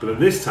 But then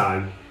this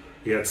time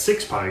he had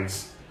 6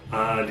 pints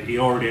and he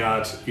already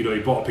had, he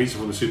bought a pizza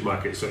from the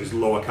supermarket, so it's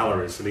lower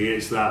calories, and he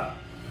eats that,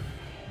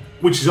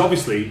 which is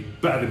obviously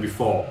better than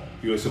before.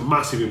 It's a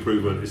massive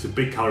improvement, it's a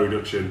big calorie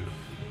reduction,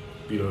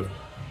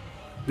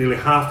 nearly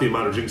half the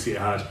amount of drinks he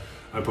had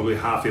and probably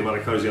half the amount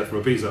of calories he had from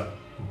a pizza.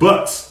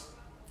 But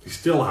he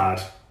still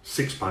had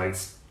 6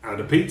 pints and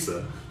a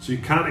pizza. So you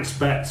can't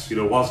expect,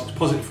 whilst it's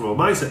positive from a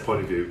mindset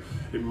point of view,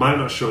 it might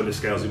not show in the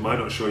scales, it might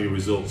not show you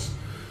results.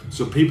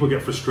 So people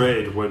get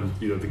frustrated when,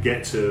 they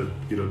get to,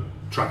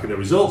 tracking their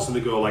results and they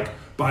go like,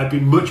 but I've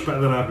been much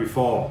better than I have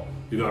before.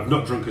 I've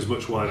not drunk as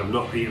much wine, I've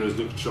not eaten as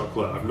much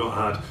chocolate,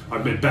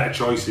 I've made better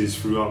choices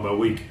throughout my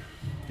week.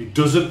 It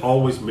doesn't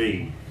always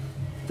mean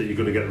that you're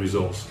going to get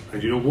results.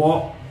 And you know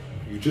what?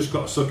 You just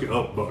got to suck it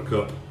up,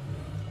 buttercup.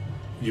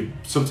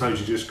 Sometimes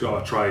you just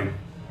got to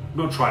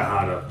not try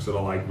harder, because I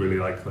don't really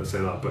like let's say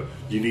that, but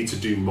you need to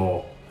do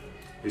more.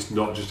 It's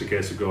not just a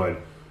case of going,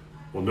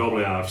 well,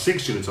 normally I have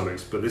 6 gin and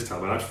tonics, but this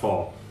time I had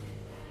 4.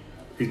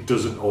 It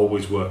doesn't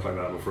always work like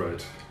that, I'm afraid.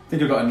 I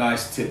think I've got a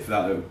nice tip for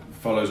that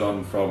follows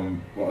on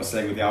from what I was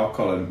saying with the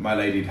alcohol. And my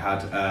lady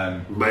had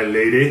my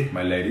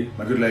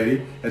good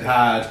lady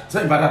had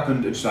something bad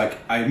happened. It's like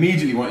I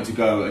immediately wanted to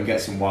go and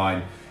get some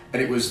wine,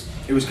 and it was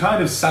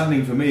kind of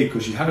saddening for me,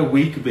 because she had a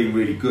week of being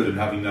really good and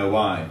having no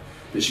wine,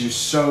 that she was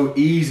so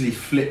easily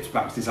flipped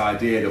back to this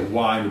idea that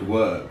wine would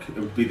work, it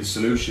would be the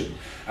solution.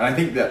 And I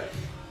think that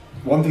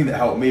one thing that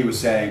helped me was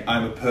saying,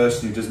 I'm a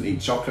person who doesn't eat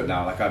chocolate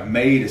now. Like, I've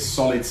made a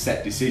solid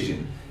set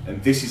decision,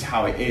 and this is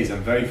how it is.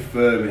 I'm very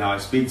firm in how I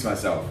speak to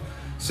myself,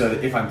 so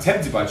that if I'm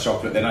tempted by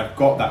chocolate, then I've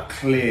got that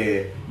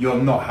clear,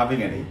 you're not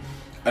having any.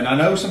 And I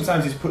know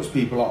sometimes this puts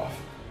people off,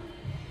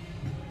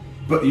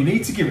 but you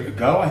need to give it a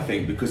go, I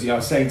think, because I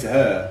was saying to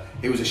her,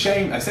 it was a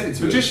shame. I said it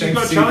to her. You've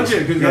got to challenge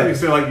it, because you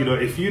say, like,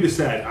 if you'd have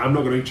said, I'm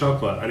not going to eat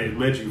chocolate, and it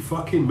made you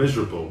fucking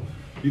miserable,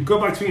 you'd go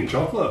back to eating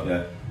chocolate.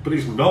 Yeah. But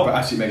it's not. But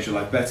actually it makes your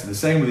life better. The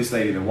same with this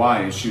lady in the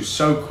wine. She was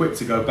so quick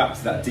to go back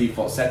to that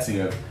default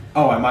setting of,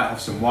 oh, I might have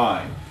some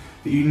wine,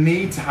 that you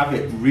need to have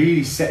it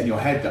really set in your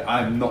head that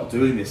I'm not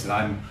doing this, and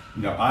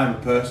I'm a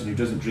person who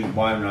doesn't drink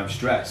wine when I'm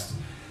stressed.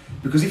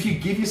 Because if you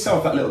give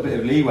yourself that little bit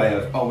of leeway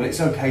of, oh, well,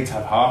 it's okay to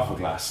have half a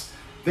glass,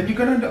 then you're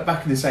going to end up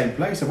back in the same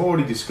place. I've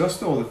already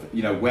discussed all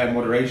the, where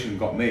moderation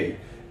got me,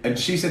 and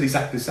she said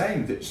exactly the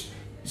same, that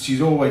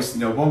she's always,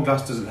 one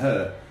glass doesn't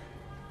hurt,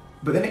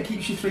 but then it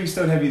keeps you 3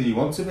 stone heavier than you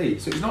want to be.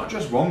 So it's not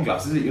just 1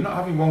 glass, is it? You're not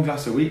having 1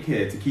 glass a week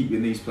here to keep you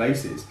in these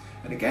places.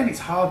 And again, it's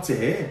hard to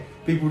hear.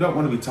 People don't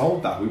want to be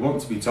told that. We want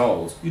to be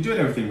told, you're doing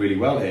everything really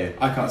well here.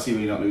 I can't see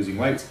why you're not losing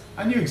weight.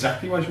 I knew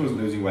exactly why she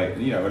wasn't losing weight.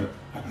 And, and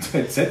I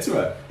said to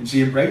her, and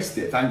she embraced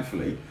it,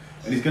 thankfully.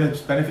 And is going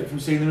to benefit from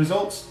seeing the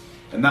results.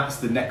 And that's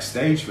the next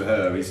stage for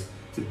her, is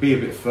to be a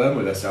bit firm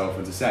with herself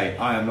and to say,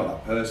 I am not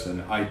that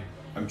person.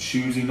 I'm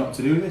choosing not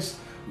to do this,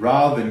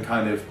 rather than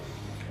kind of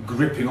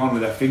gripping on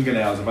with her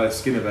fingernails and by the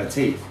skin of her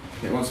teeth.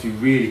 It wants to be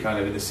really kind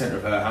of in the centre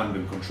of her hand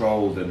and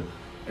controlled and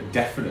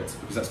definite,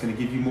 because that's going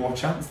to give you more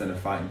chance than of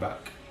fighting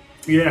back.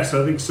 Yes,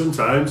 I think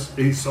sometimes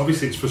it's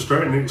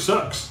frustrating and it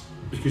sucks,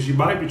 because you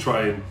might be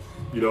trying,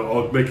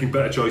 or making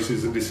better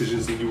choices and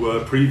decisions than you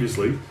were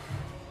previously,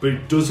 but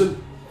it doesn't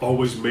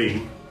always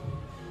mean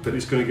that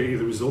it's going to get you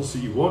the results that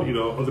you want.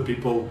 Other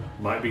people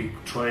might be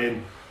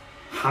trying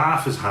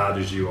half as hard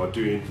as you, or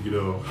doing,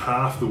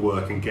 half the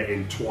work and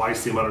getting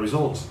twice the amount of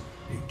results.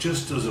 It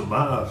just doesn't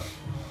matter,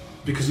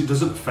 because it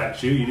doesn't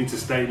affect you. You need to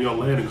stay in your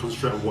lane and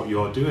concentrate on what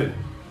you're doing.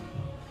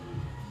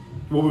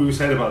 What we were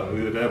saying about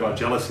the other day about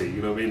jealousy,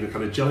 the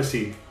kind of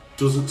jealousy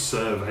doesn't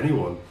serve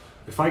anyone.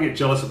 If I get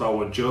jealous about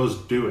what Joe's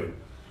doing,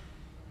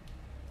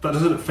 that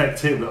doesn't affect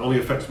him, that only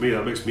affects me,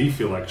 that makes me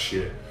feel like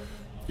shit.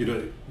 You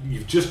know,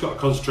 you've just got to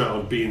concentrate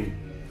on being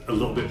a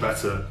little bit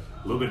better,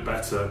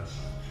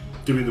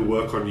 doing the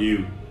work on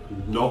you,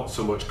 not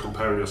so much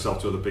comparing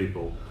yourself to other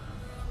people.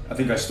 I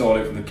think I stole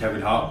it from the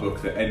Kevin Hart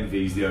book that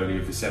envy is the only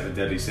of the 7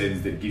 deadly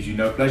sins that gives you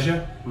no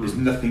pleasure. There's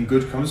nothing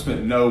good comes from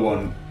it. No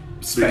one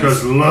spends...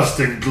 Because lust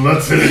and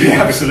gluttony.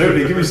 Yeah,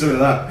 absolutely. Give me some of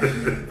that.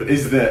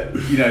 Is that,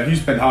 you know, if you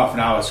spend half an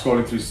hour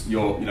scrolling through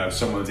your, you know,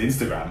 someone's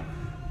Instagram,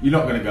 you're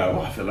not going to go,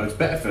 oh, I feel loads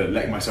better for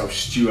letting myself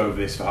stew over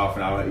this for half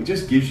an hour. It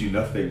just gives you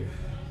nothing,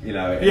 you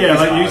know. Yeah,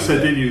 like you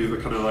said, didn't you?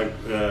 Kind of like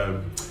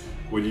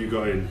when you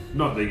got in,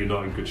 not that you're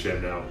not in good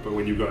shape now, but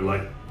when you got in,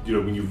 like, you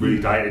know, when you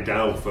really dieted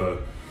down for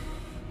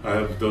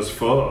those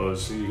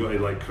photos, and you got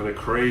in like kind of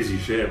crazy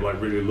shape,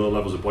 like really low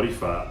levels of body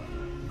fat,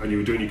 and you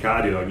were doing your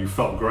cardio and you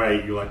felt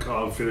great, you're like,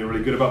 oh, I'm feeling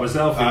really good about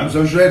myself. I'm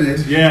so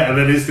shredded. Yeah, and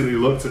then instantly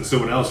looked at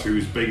someone else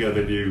who's bigger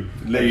than you,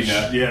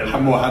 leaner, yeah,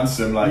 more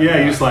handsome. Like, yeah,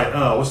 you're just like,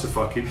 oh, what's the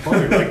fucking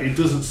point? Like, it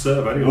doesn't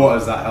serve anyone. What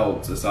has that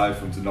helped aside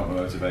from to knock my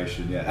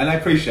motivation? Yeah, and I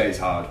appreciate it's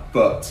hard,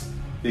 but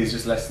these are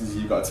just lessons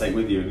you've got to take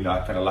with you, and you know,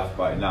 I kind of laugh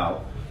about it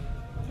now,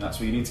 and that's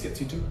where you need to get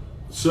to too.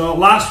 So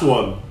last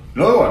one.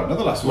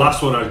 Another last one.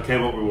 Last one, I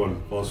came up with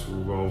one whilst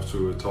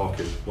we were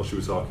talking.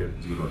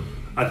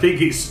 I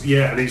think it's,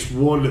 and it's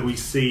one that we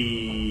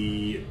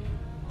see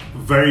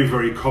very,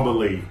 very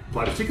commonly,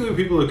 like particularly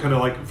people who are kind of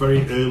like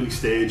very early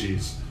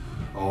stages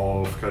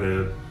of kind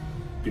of,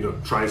 you know,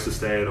 trying to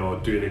sustain or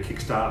doing a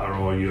Kickstarter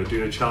or, you know,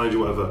 doing a challenge or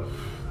whatever.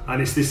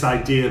 And it's this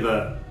idea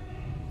that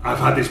I've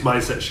had this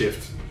mindset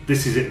shift.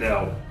 This is it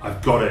now.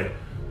 I've got it.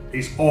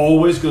 It's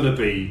always going to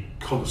be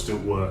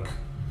constant work.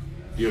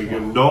 You're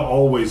not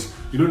always,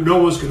 you know,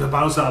 no one's going to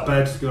bounce out of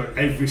bed, you know,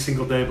 every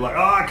single day, be like,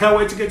 oh, I can't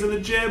wait to get to the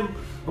gym.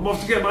 I'm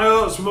off to get my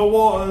oats, my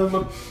water,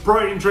 my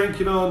protein drink,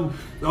 you know,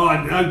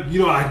 and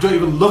I don't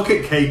even look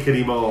at cake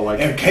anymore. Like,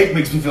 yeah, cake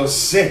makes me feel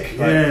sick.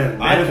 Like, yeah,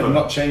 I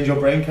cannot change your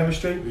brain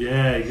chemistry.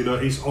 Yeah, you know,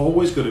 it's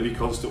always going to be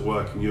constant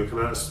work, and you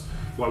know, that's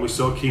why we're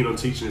so keen on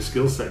teaching a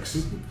skill set.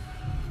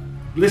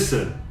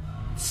 Listen,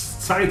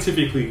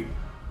 scientifically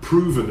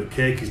proven that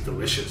cake is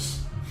delicious.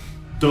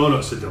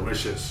 Donuts are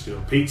delicious, you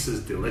know,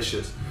 pizza's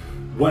delicious.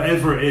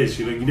 Whatever it is,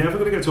 you know, you're never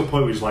going to get to a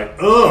point where it's like,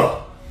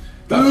 ugh.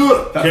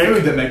 That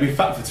food that made me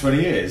fat for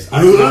 20 years,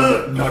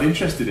 I'm not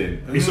interested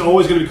in. It's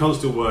always going to be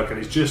constant work, and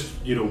it's just,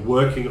 you know,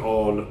 working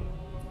on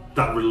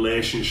that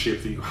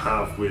relationship that you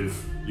have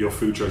with your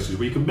food choices,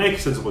 where you can make a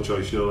sensible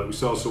choice. You know, like we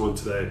saw someone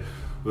today,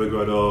 where they're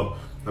going, oh,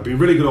 I've been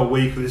really good all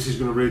week, but this is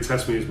going to really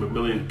test me. It's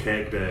McMillian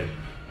Cake Day.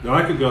 Now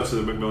I could go to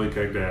the McMillian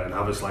Cake Day and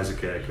have a slice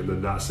of cake, and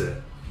then that's it,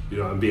 you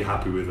know, and be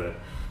happy with it.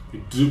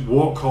 It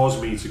won't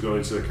cause me to go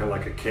into kind of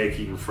like a cake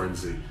eating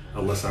frenzy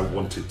unless I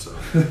wanted to,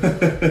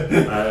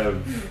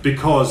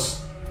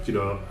 because, you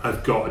know,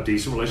 I've got a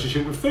decent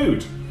relationship with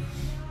food.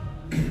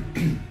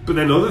 But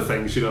then other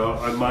things, you know,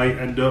 I might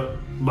end up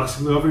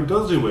massively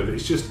overindulging with.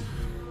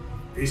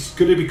 It's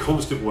going to be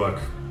constant work,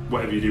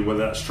 whatever you do,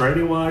 whether that's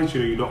training wise. You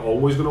know, you're not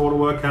always going to want to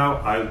work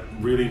out. I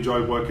really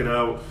enjoy working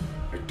out.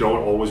 I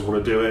don't always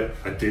want to do it.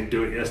 I didn't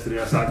do it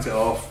yesterday. I sacked it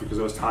off because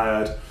I was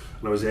tired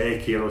and I was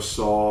achy and I was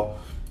sore.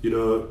 You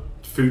know,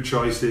 food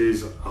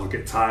choices, I'll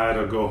get tired,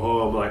 I'll go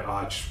home, like, oh,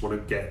 I just want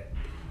to get,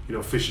 you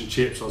know, fish and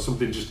chips or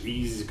something just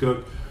easy to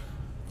cook.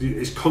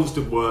 It's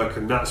constant work,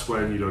 and that's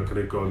when, you know, kind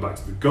of going back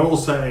to the goal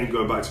setting,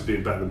 going back to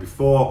being better than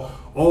before,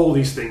 all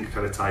these things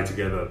kind of tie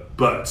together,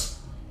 but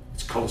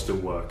it's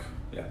constant work.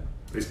 Yeah.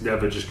 It's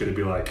never just going to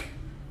be like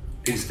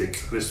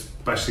instinct,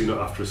 especially not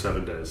after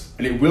 7 days.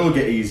 And it will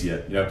get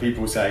easier. You know,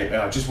 people say,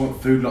 I just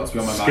want food not to be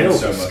on my mind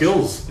so much.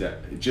 Skills. Yeah,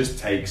 it just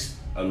takes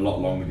a lot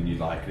longer than you'd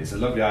like, and it's a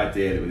lovely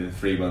idea that within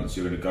 3 months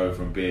you're going to go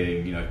from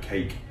being, you know,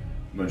 cake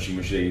munching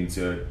machine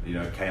to, you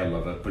know, kale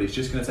lover, but it's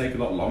just going to take a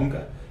lot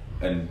longer,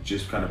 and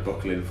just kind of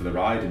buckle in for the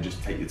ride and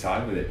just take your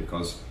time with it,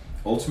 because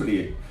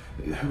ultimately,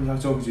 who was I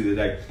talking to the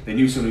other day, they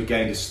knew someone who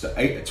gained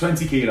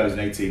 20 kilos in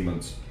 18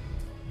 months,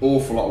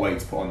 awful lot of weight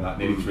to put on that,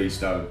 nearly 3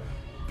 stone,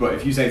 but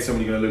if you say to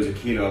someone you're going to lose a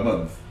kilo a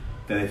month,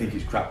 then they think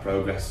it's crap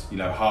progress, you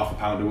know, half a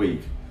pound a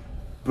week.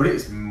 But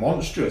it's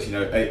monstrous, you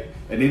know.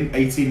 And in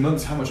 18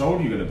 months, how much older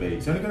are you going to be?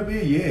 It's only going to be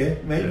a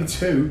year, maybe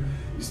 2.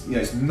 It's, you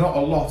know, it's not a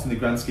lot in the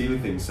grand scheme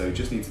of things, so you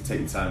just need to take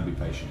your time and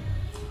be patient.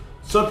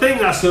 So I think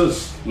that's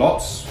us.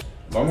 Lots.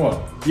 Long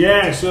one.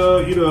 Yeah,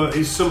 so, you know,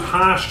 it's some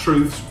harsh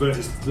truths, but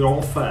they're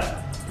all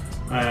fair.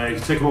 You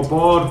can take them on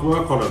board,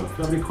 work on them. If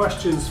you have any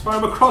questions,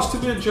 fire them across to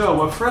me and Joe.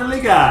 We're friendly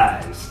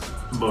guys,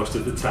 most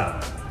of the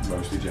time.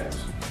 Mostly James.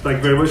 Thank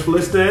you very much for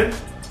listening.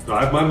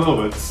 I have my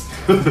moments.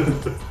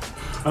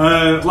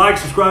 Like,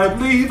 subscribe,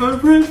 leave a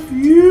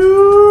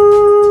review.